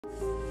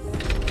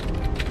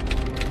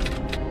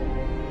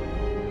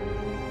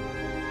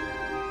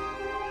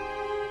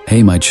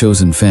Hey my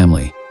chosen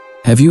family,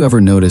 have you ever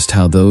noticed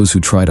how those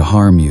who try to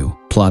harm you,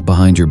 plot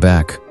behind your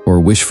back, or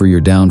wish for your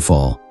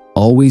downfall,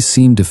 always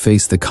seem to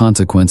face the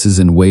consequences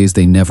in ways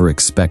they never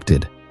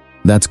expected?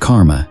 That's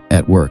karma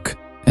at work,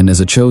 and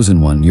as a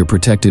chosen one, you're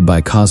protected by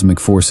cosmic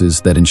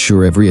forces that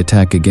ensure every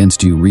attack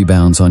against you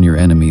rebounds on your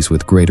enemies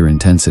with greater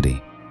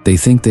intensity. They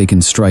think they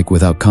can strike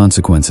without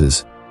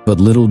consequences, but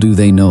little do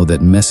they know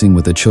that messing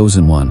with a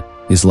chosen one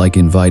is like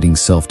inviting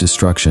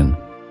self-destruction.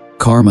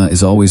 Karma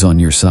is always on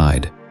your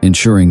side,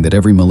 ensuring that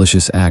every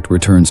malicious act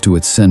returns to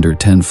its sender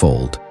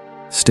tenfold.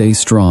 Stay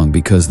strong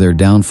because their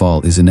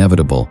downfall is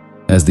inevitable,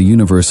 as the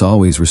universe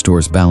always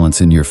restores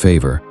balance in your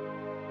favor.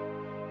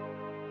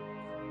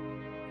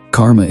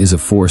 Karma is a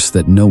force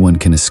that no one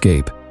can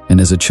escape,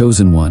 and as a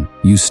chosen one,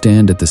 you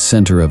stand at the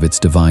center of its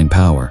divine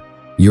power.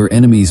 Your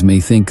enemies may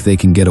think they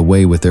can get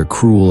away with their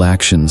cruel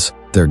actions,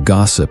 their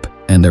gossip,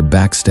 and their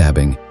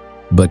backstabbing,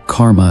 but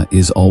karma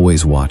is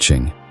always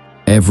watching.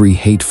 Every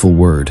hateful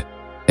word,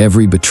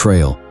 every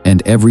betrayal,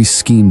 and every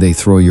scheme they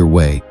throw your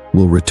way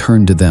will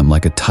return to them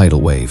like a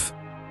tidal wave.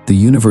 The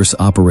universe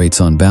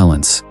operates on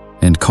balance,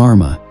 and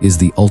karma is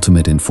the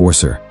ultimate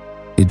enforcer.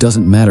 It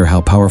doesn't matter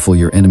how powerful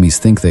your enemies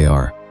think they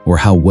are, or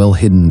how well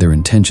hidden their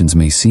intentions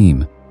may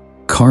seem.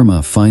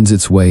 Karma finds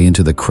its way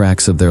into the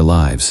cracks of their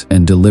lives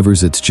and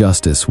delivers its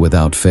justice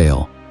without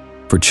fail.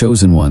 For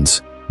chosen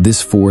ones,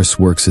 this force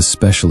works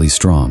especially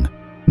strong.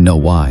 Know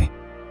why?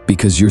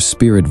 Because your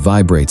spirit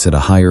vibrates at a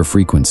higher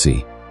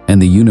frequency,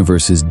 and the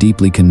universe is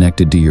deeply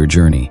connected to your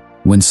journey.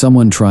 When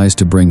someone tries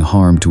to bring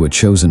harm to a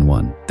chosen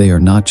one, they are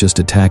not just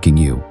attacking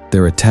you,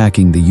 they're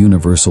attacking the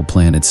universal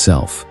plan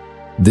itself.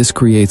 This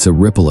creates a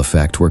ripple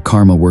effect where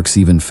karma works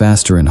even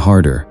faster and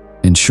harder,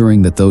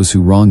 ensuring that those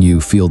who wrong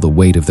you feel the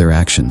weight of their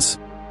actions.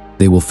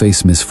 They will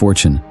face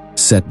misfortune,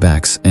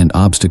 setbacks, and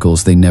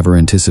obstacles they never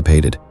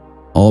anticipated,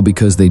 all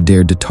because they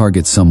dared to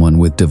target someone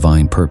with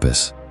divine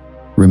purpose.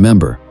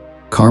 Remember,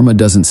 karma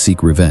doesn't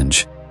seek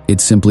revenge, it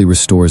simply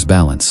restores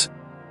balance.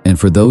 And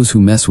for those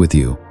who mess with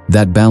you,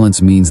 that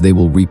balance means they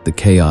will reap the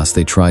chaos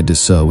they tried to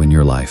sow in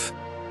your life.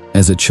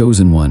 As a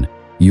chosen one,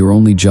 your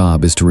only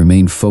job is to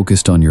remain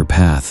focused on your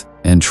path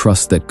and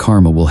trust that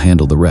karma will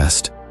handle the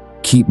rest.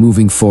 Keep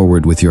moving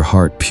forward with your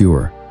heart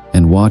pure,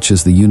 and watch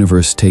as the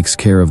universe takes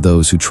care of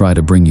those who try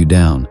to bring you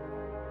down.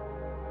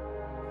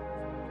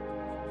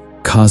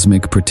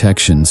 Cosmic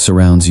protection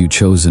surrounds you,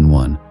 chosen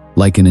one,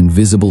 like an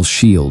invisible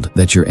shield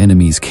that your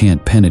enemies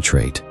can't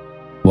penetrate.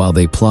 While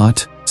they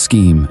plot,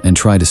 scheme, and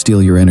try to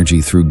steal your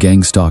energy through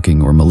gang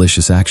stalking or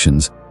malicious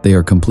actions, they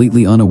are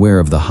completely unaware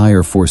of the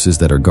higher forces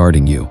that are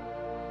guarding you.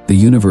 The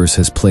universe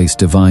has placed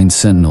divine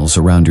sentinels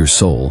around your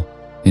soul,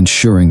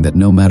 ensuring that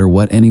no matter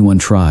what anyone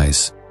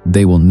tries,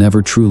 they will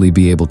never truly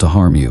be able to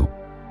harm you.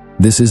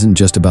 This isn't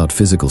just about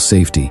physical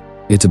safety,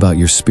 it's about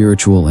your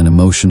spiritual and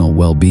emotional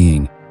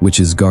well-being, which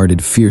is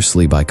guarded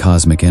fiercely by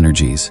cosmic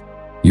energies.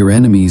 Your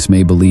enemies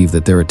may believe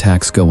that their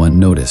attacks go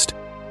unnoticed,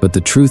 but the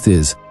truth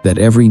is that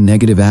every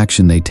negative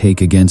action they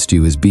take against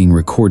you is being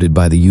recorded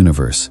by the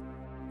universe.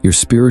 Your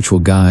spiritual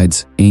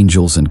guides,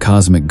 angels, and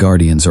cosmic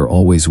guardians are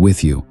always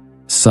with you,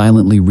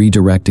 silently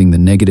redirecting the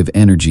negative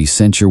energy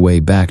sent your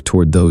way back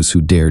toward those who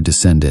dared to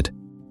send it.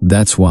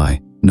 That's why,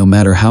 no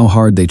matter how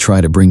hard they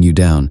try to bring you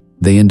down,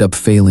 they end up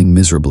failing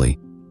miserably.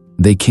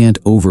 They can't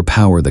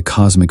overpower the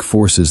cosmic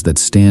forces that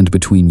stand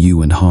between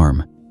you and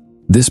harm.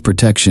 This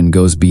protection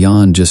goes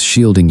beyond just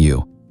shielding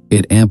you,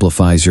 it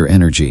amplifies your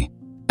energy.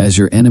 As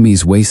your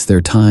enemies waste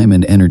their time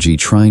and energy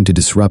trying to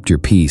disrupt your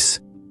peace,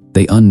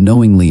 they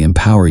unknowingly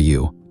empower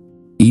you.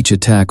 Each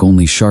attack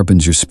only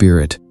sharpens your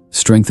spirit,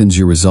 strengthens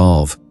your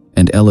resolve,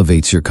 and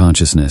elevates your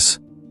consciousness.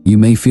 You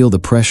may feel the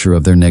pressure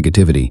of their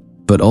negativity,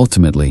 but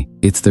ultimately,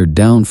 it's their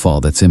downfall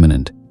that's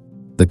imminent.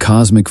 The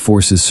cosmic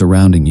forces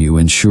surrounding you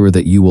ensure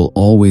that you will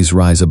always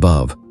rise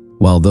above,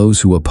 while those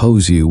who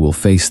oppose you will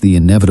face the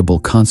inevitable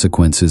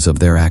consequences of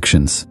their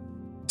actions.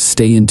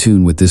 Stay in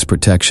tune with this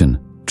protection,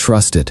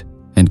 trust it,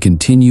 and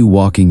continue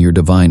walking your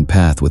divine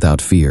path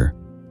without fear.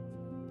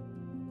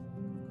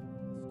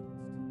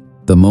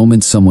 The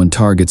moment someone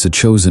targets a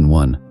chosen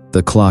one,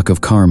 the clock of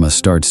karma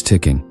starts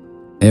ticking.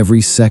 Every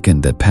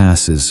second that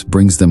passes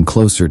brings them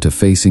closer to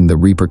facing the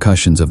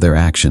repercussions of their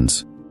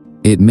actions.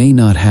 It may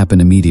not happen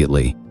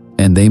immediately,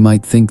 and they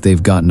might think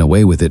they've gotten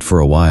away with it for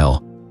a while,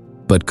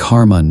 but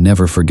karma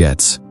never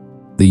forgets.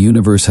 The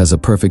universe has a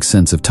perfect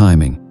sense of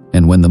timing,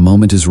 and when the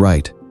moment is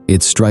right,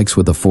 it strikes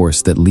with a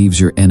force that leaves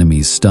your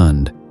enemies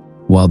stunned.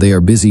 While they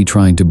are busy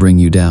trying to bring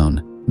you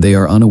down, they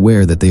are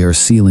unaware that they are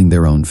sealing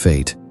their own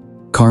fate.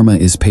 Karma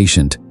is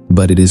patient,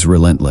 but it is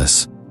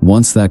relentless.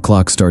 Once that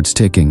clock starts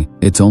ticking,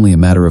 it's only a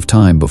matter of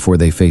time before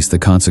they face the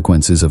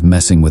consequences of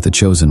messing with the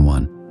chosen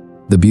one.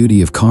 The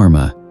beauty of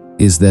karma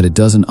is that it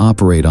doesn't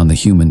operate on the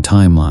human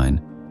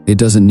timeline. It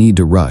doesn't need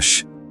to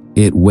rush.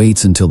 It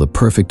waits until the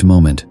perfect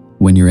moment,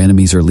 when your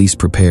enemies are least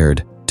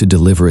prepared, to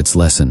deliver its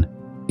lesson.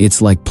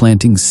 It's like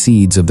planting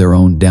seeds of their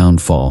own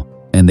downfall,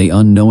 and they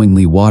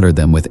unknowingly water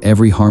them with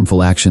every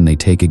harmful action they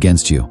take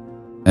against you.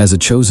 As a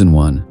chosen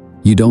one,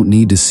 you don't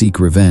need to seek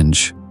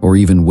revenge or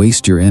even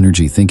waste your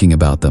energy thinking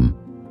about them.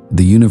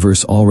 the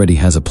universe already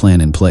has a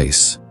plan in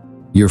place.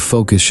 Your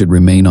focus should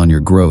remain on your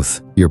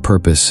growth, your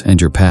purpose, and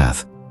your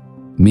path.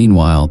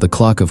 Meanwhile, the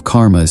clock of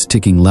karma is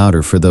ticking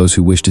louder for those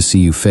who wish to see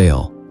you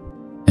fail.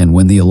 And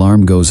when the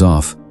alarm goes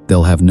off,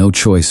 they'll have no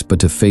choice but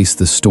to face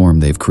the storm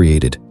they've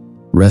created.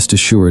 Rest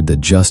assured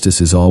that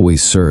justice is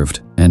always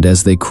served, and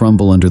as they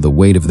crumble under the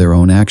weight of their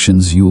own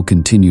actions, you will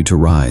continue to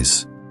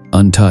rise,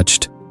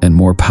 untouched and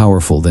more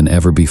powerful than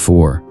ever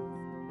before.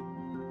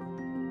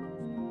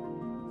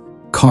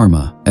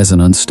 Karma, as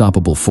an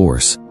unstoppable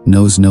force,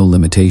 knows no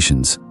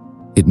limitations.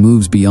 It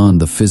moves beyond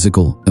the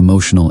physical,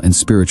 emotional, and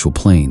spiritual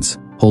planes,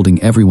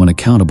 holding everyone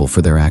accountable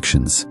for their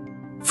actions.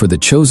 For the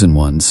chosen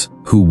ones,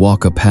 who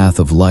walk a path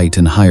of light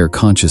and higher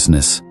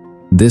consciousness,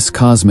 this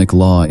cosmic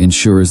law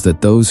ensures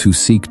that those who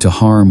seek to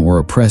harm or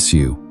oppress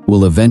you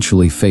will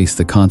eventually face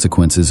the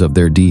consequences of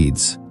their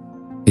deeds.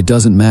 It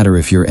doesn't matter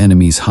if your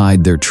enemies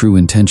hide their true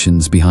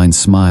intentions behind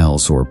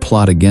smiles or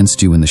plot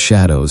against you in the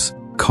shadows,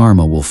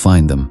 karma will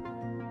find them.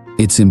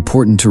 It's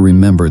important to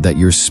remember that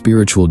your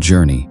spiritual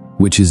journey,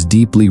 which is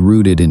deeply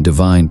rooted in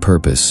divine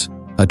purpose,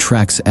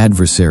 attracts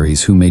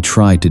adversaries who may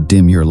try to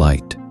dim your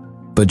light.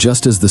 But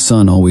just as the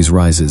sun always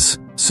rises,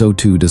 so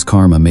too does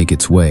karma make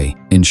its way,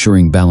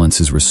 ensuring balance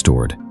is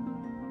restored.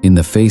 In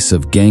the face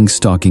of gang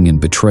stalking and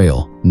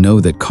betrayal, know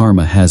that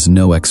karma has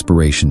no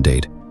expiration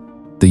date.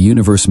 The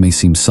universe may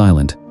seem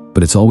silent,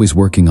 but it's always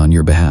working on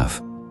your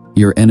behalf.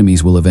 Your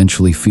enemies will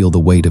eventually feel the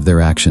weight of their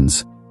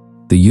actions.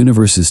 The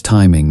universe's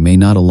timing may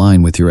not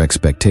align with your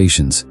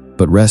expectations,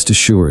 but rest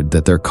assured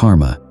that their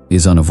karma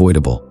is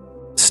unavoidable.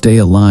 Stay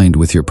aligned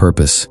with your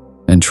purpose,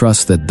 and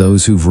trust that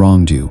those who've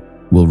wronged you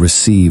will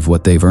receive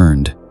what they've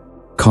earned.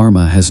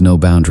 Karma has no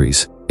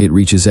boundaries. It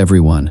reaches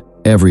everyone,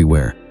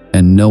 everywhere,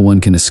 and no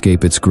one can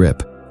escape its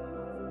grip.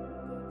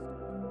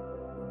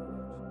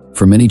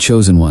 For many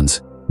chosen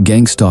ones,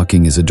 gang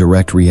stalking is a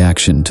direct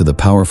reaction to the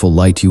powerful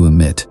light you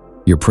emit.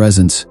 Your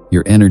presence,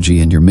 your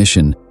energy, and your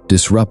mission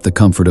disrupt the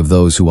comfort of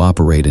those who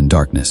operate in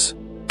darkness.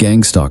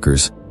 Gang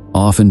stalkers,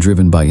 often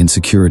driven by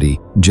insecurity,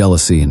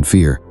 jealousy, and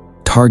fear,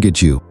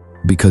 target you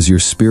because your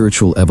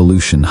spiritual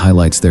evolution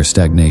highlights their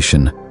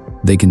stagnation.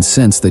 They can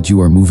sense that you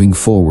are moving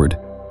forward,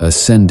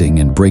 ascending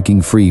and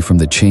breaking free from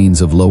the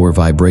chains of lower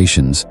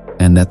vibrations,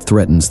 and that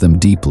threatens them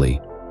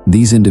deeply.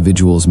 These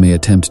individuals may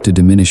attempt to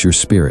diminish your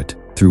spirit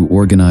through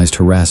organized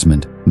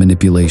harassment,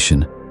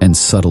 manipulation, and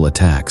subtle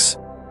attacks.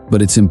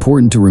 But it's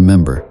important to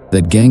remember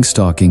that gang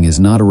stalking is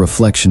not a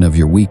reflection of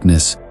your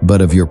weakness, but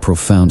of your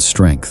profound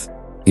strength.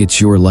 It's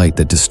your light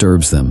that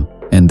disturbs them,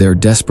 and their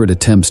desperate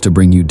attempts to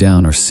bring you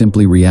down are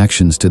simply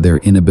reactions to their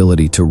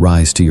inability to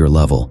rise to your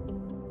level.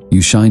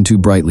 You shine too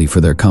brightly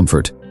for their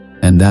comfort,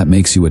 and that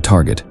makes you a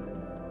target.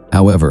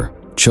 However,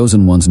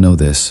 chosen ones know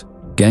this.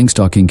 Gang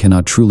stalking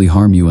cannot truly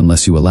harm you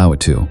unless you allow it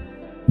to.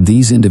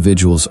 These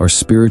individuals are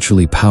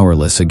spiritually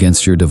powerless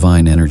against your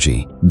divine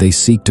energy. They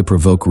seek to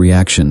provoke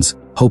reactions,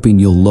 hoping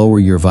you'll lower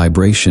your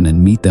vibration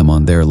and meet them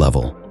on their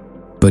level.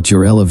 But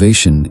your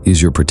elevation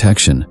is your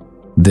protection.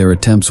 Their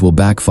attempts will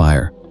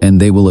backfire, and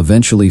they will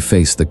eventually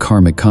face the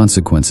karmic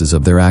consequences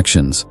of their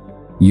actions.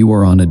 You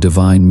are on a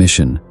divine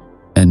mission,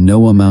 and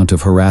no amount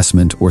of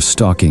harassment or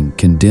stalking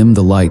can dim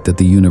the light that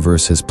the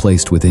universe has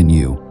placed within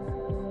you.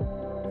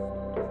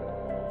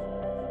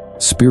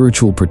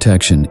 Spiritual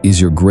protection is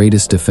your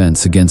greatest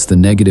defense against the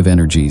negative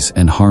energies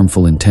and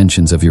harmful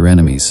intentions of your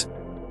enemies.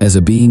 As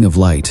a being of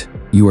light,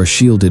 you are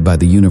shielded by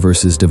the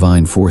universe's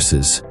divine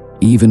forces,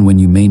 even when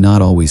you may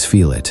not always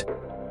feel it.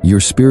 Your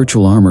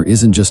spiritual armor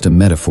isn't just a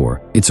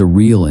metaphor, it's a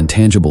real and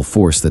tangible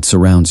force that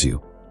surrounds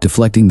you,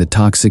 deflecting the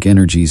toxic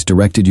energies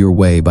directed your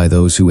way by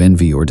those who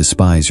envy or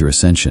despise your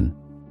ascension.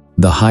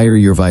 The higher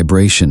your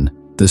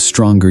vibration, the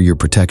stronger your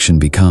protection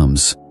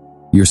becomes.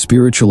 Your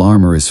spiritual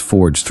armor is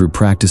forged through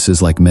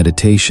practices like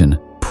meditation,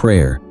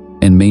 prayer,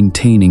 and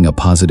maintaining a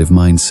positive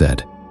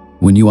mindset.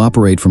 When you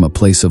operate from a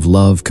place of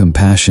love,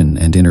 compassion,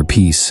 and inner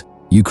peace,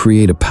 you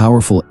create a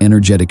powerful,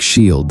 energetic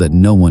shield that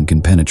no one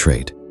can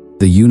penetrate.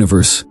 The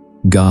universe,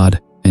 God,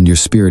 and your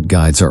spirit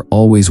guides are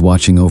always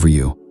watching over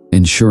you,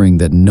 ensuring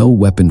that no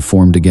weapon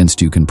formed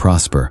against you can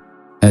prosper.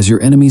 As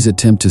your enemies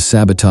attempt to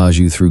sabotage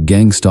you through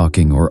gang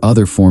stalking or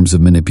other forms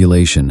of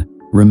manipulation,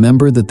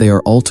 remember that they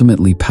are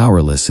ultimately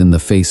powerless in the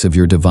face of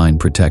your divine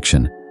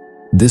protection.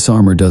 This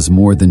armor does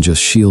more than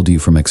just shield you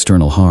from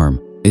external harm.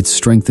 It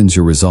strengthens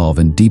your resolve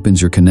and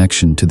deepens your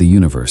connection to the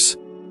universe.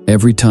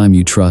 Every time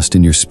you trust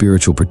in your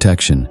spiritual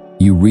protection,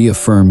 you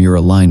reaffirm your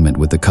alignment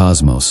with the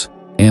cosmos,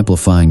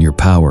 amplifying your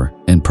power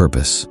and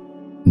purpose.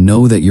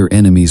 Know that your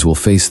enemies will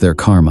face their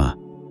karma,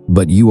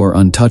 but you are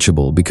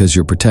untouchable because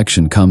your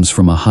protection comes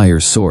from a higher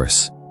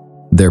source.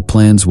 Their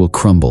plans will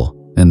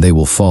crumble and they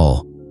will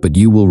fall, but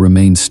you will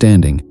remain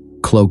standing,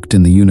 cloaked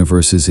in the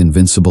universe's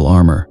invincible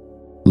armor.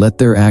 Let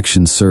their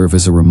actions serve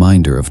as a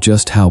reminder of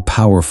just how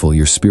powerful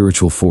your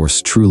spiritual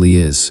force truly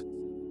is.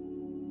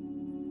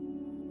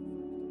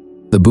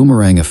 The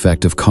boomerang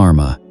effect of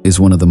karma is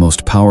one of the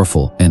most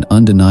powerful and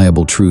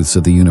undeniable truths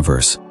of the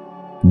universe.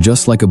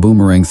 Just like a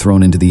boomerang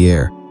thrown into the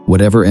air,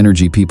 whatever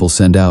energy people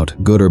send out,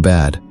 good or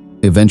bad,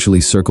 eventually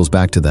circles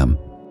back to them.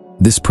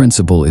 This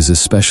principle is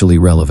especially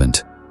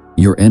relevant.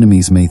 Your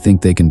enemies may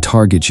think they can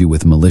target you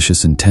with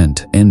malicious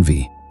intent,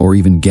 envy, or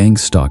even gang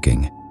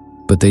stalking,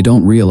 but they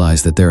don't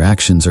realize that their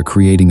actions are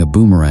creating a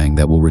boomerang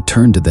that will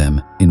return to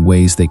them in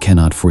ways they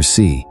cannot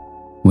foresee.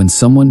 When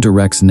someone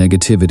directs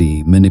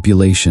negativity,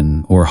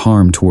 manipulation, or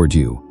harm toward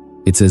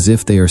you, it's as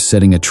if they are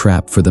setting a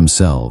trap for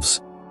themselves.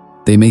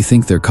 They may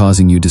think they're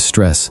causing you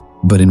distress,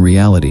 but in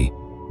reality,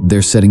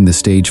 they're setting the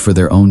stage for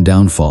their own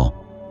downfall.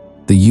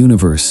 The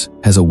universe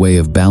has a way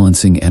of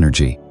balancing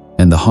energy,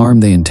 and the harm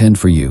they intend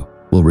for you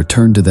will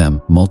return to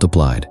them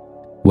multiplied.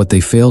 What they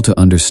fail to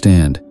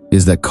understand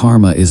is that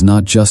karma is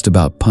not just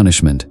about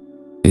punishment,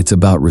 it's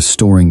about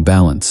restoring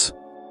balance.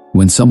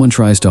 When someone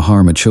tries to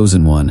harm a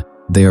chosen one,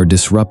 they are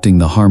disrupting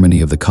the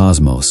harmony of the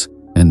cosmos,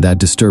 and that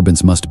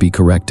disturbance must be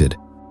corrected.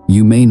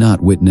 You may not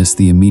witness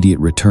the immediate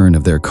return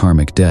of their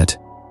karmic debt,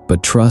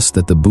 but trust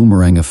that the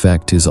boomerang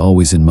effect is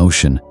always in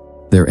motion.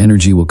 Their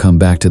energy will come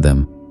back to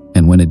them,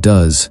 and when it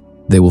does,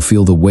 they will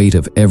feel the weight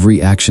of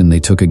every action they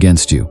took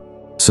against you.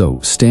 So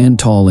stand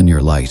tall in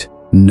your light,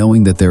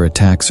 knowing that their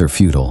attacks are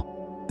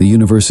futile. The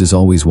universe is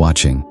always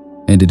watching,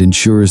 and it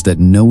ensures that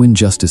no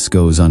injustice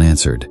goes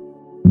unanswered.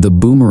 The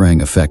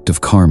boomerang effect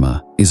of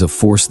karma is a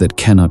force that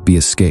cannot be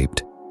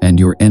escaped, and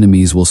your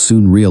enemies will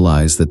soon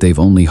realize that they've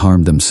only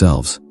harmed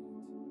themselves.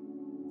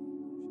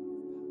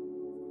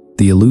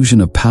 The illusion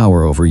of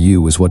power over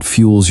you is what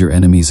fuels your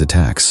enemies'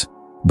 attacks.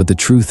 But the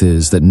truth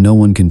is that no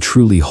one can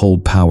truly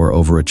hold power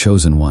over a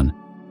chosen one.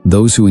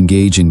 Those who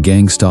engage in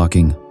gang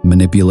stalking,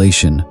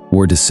 manipulation,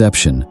 or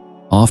deception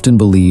often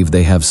believe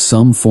they have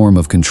some form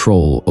of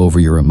control over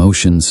your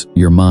emotions,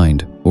 your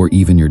mind, or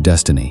even your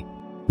destiny.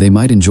 They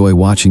might enjoy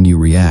watching you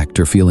react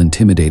or feel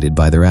intimidated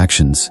by their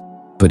actions.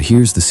 But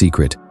here's the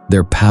secret: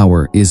 their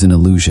power is an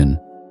illusion.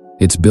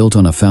 It's built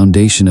on a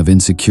foundation of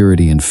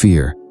insecurity and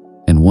fear,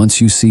 and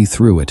once you see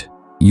through it,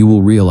 you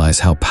will realize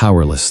how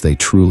powerless they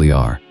truly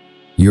are.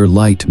 Your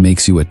light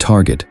makes you a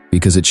target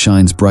because it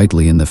shines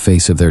brightly in the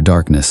face of their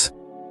darkness.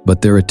 But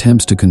their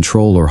attempts to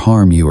control or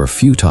harm you are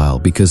futile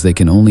because they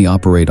can only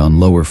operate on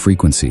lower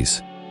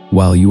frequencies,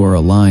 while you are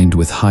aligned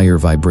with higher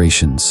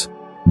vibrations.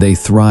 They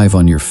thrive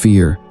on your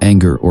fear,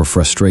 anger, or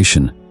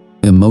frustration,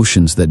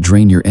 emotions that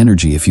drain your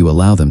energy if you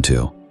allow them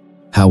to.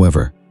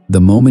 However, the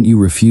moment you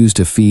refuse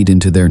to feed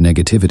into their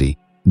negativity,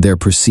 their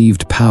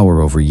perceived power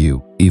over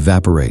you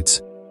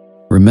evaporates.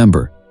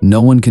 Remember,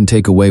 no one can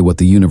take away what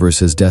the universe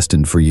has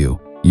destined for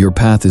you. Your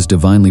path is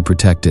divinely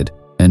protected,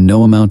 and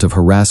no amount of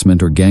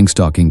harassment or gang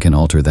stalking can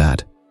alter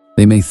that.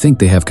 They may think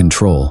they have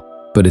control,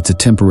 but it's a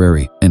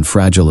temporary and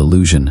fragile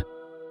illusion.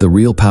 The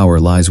real power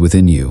lies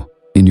within you,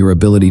 in your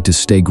ability to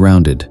stay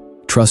grounded,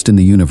 trust in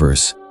the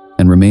universe,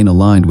 and remain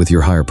aligned with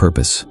your higher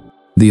purpose.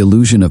 The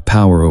illusion of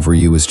power over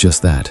you is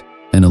just that,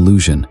 an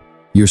illusion.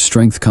 Your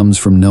strength comes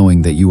from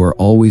knowing that you are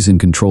always in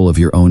control of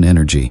your own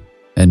energy,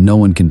 and no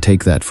one can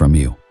take that from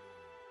you.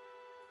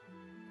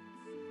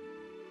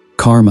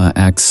 Karma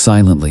acts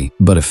silently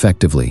but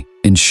effectively,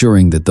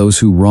 ensuring that those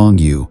who wrong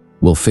you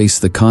will face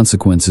the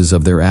consequences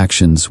of their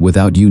actions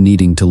without you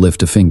needing to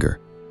lift a finger.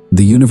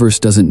 The universe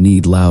doesn't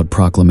need loud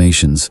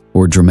proclamations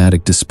or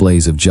dramatic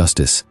displays of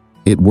justice.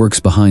 It works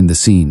behind the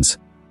scenes,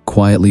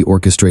 quietly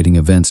orchestrating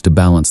events to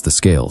balance the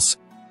scales.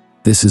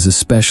 This is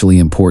especially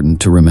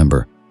important to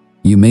remember.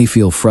 You may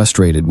feel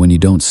frustrated when you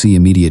don't see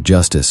immediate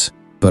justice,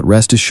 but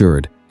rest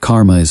assured,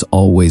 karma is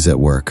always at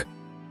work.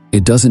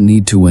 It doesn't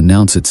need to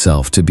announce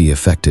itself to be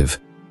effective.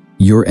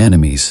 Your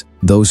enemies,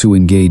 those who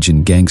engage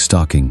in gang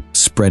stalking,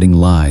 spreading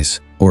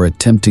lies, or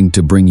attempting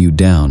to bring you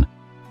down,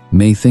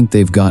 may think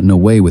they've gotten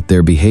away with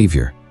their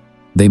behavior.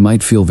 They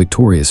might feel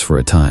victorious for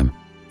a time,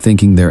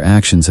 thinking their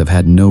actions have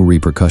had no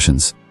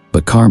repercussions.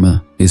 But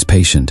karma is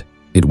patient.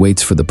 It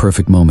waits for the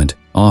perfect moment,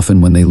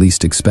 often when they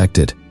least expect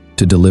it,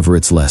 to deliver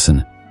its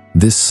lesson.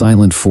 This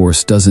silent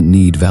force doesn't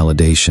need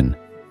validation.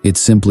 It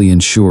simply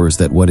ensures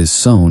that what is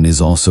sown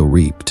is also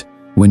reaped.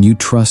 When you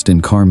trust in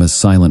karma's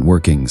silent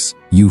workings,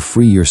 you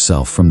free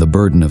yourself from the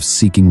burden of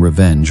seeking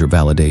revenge or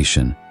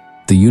validation.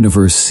 The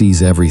universe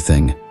sees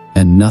everything,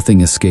 and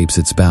nothing escapes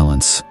its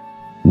balance.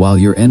 While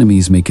your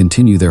enemies may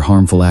continue their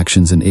harmful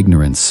actions in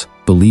ignorance,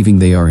 believing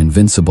they are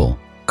invincible,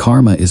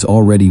 karma is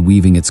already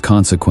weaving its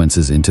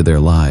consequences into their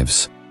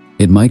lives.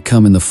 It might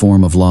come in the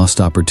form of lost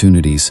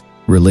opportunities,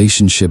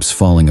 relationships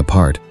falling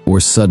apart,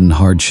 or sudden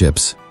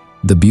hardships.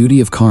 The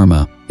beauty of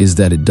karma is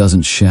that it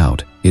doesn't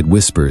shout, it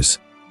whispers,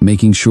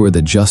 making sure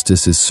that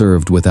justice is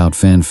served without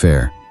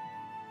fanfare.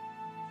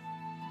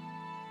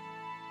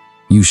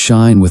 You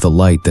shine with a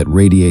light that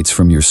radiates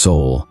from your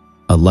soul,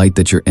 a light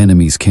that your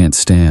enemies can't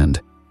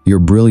stand. Your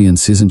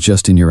brilliance isn't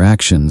just in your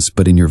actions,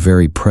 but in your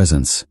very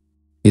presence.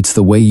 It's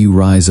the way you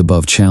rise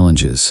above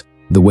challenges,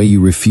 the way you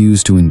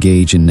refuse to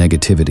engage in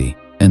negativity,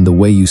 and the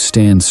way you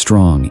stand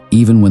strong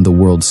even when the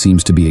world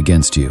seems to be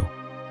against you.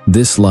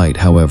 This light,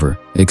 however,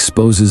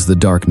 exposes the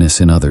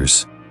darkness in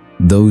others,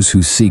 those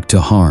who seek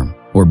to harm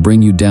or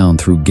bring you down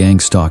through gang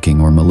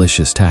stalking or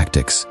malicious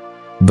tactics.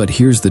 But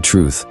here's the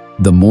truth: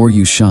 the more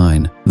you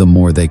shine, the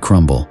more they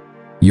crumble.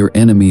 Your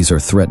enemies are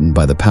threatened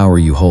by the power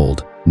you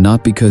hold,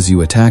 not because you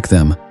attack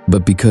them,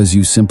 but because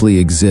you simply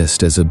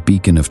exist as a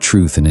beacon of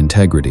truth and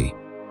integrity.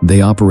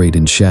 They operate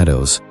in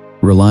shadows,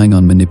 relying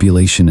on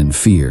manipulation and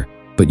fear,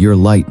 but your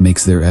light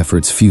makes their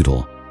efforts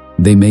futile.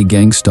 They may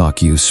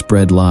gangstalk you,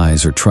 spread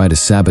lies, or try to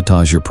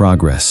sabotage your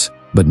progress,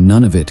 but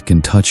none of it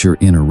can touch your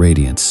inner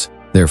radiance.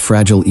 Their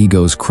fragile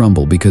egos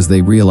crumble because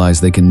they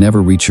realize they can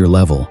never reach your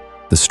level.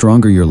 The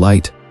stronger your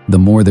light, the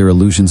more their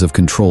illusions of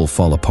control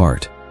fall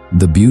apart.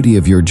 The beauty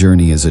of your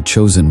journey as a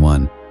chosen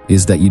one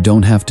is that you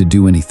don't have to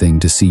do anything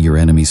to see your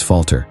enemies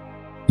falter.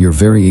 Your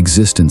very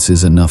existence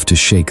is enough to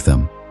shake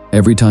them.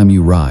 Every time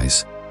you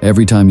rise,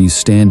 every time you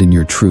stand in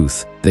your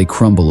truth, they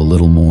crumble a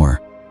little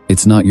more.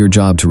 It's not your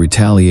job to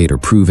retaliate or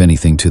prove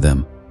anything to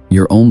them.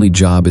 Your only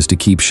job is to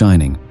keep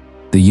shining.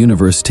 The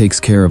universe takes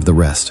care of the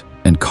rest,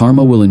 and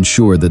karma will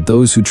ensure that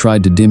those who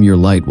tried to dim your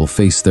light will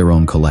face their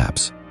own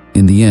collapse.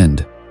 In the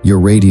end, your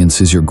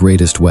radiance is your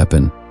greatest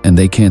weapon, and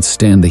they can't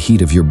stand the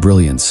heat of your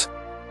brilliance.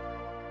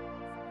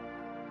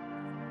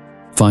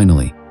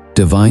 Finally,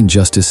 divine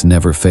justice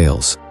never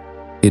fails.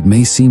 It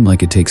may seem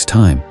like it takes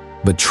time,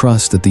 but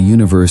trust that the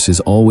universe is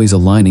always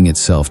aligning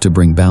itself to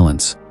bring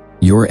balance.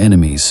 Your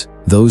enemies,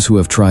 those who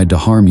have tried to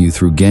harm you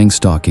through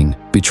gangstalking,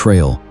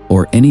 betrayal,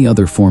 or any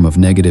other form of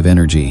negative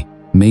energy,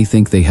 may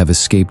think they have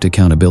escaped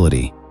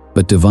accountability.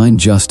 But divine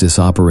justice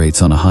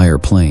operates on a higher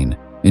plane,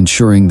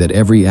 ensuring that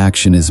every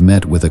action is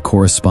met with a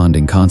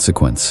corresponding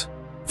consequence.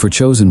 For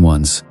chosen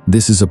ones,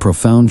 this is a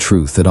profound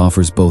truth that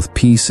offers both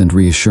peace and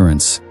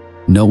reassurance.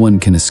 No one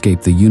can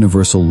escape the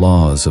universal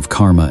laws of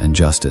karma and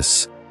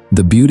justice.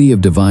 The beauty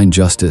of divine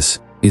justice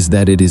is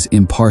that it is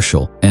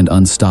impartial and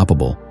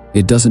unstoppable.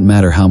 It doesn't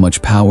matter how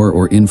much power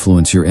or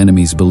influence your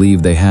enemies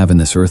believe they have in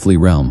this earthly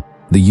realm,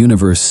 the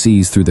universe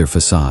sees through their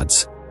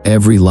facades.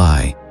 Every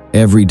lie,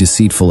 every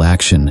deceitful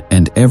action,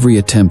 and every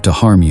attempt to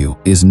harm you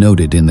is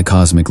noted in the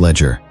cosmic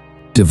ledger.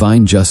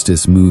 Divine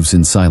justice moves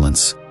in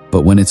silence,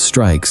 but when it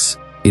strikes,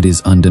 it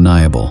is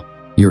undeniable.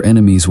 Your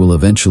enemies will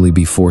eventually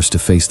be forced to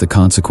face the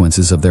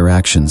consequences of their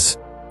actions,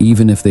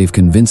 even if they've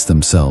convinced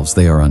themselves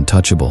they are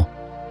untouchable.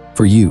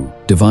 For you,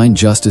 divine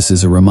justice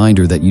is a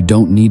reminder that you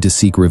don't need to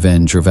seek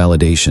revenge or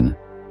validation.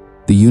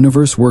 The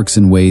universe works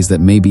in ways that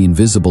may be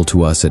invisible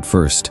to us at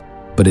first,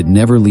 but it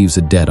never leaves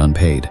a debt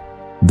unpaid.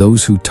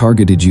 Those who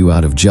targeted you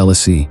out of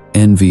jealousy,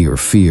 envy, or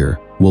fear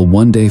will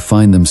one day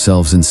find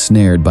themselves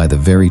ensnared by the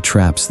very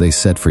traps they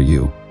set for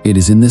you. It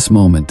is in this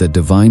moment that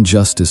divine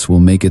justice will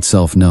make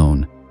itself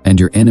known, and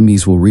your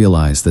enemies will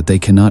realize that they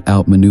cannot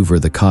outmaneuver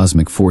the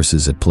cosmic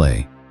forces at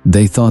play.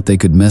 They thought they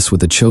could mess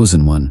with the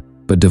chosen one,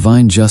 but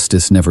divine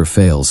justice never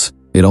fails.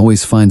 It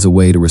always finds a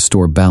way to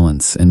restore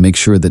balance and make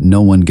sure that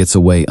no one gets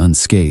away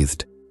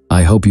unscathed.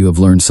 I hope you have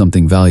learned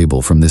something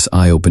valuable from this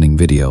eye-opening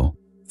video.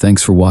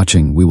 Thanks for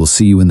watching. We will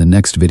see you in the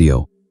next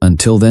video.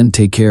 Until then,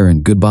 take care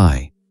and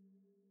goodbye.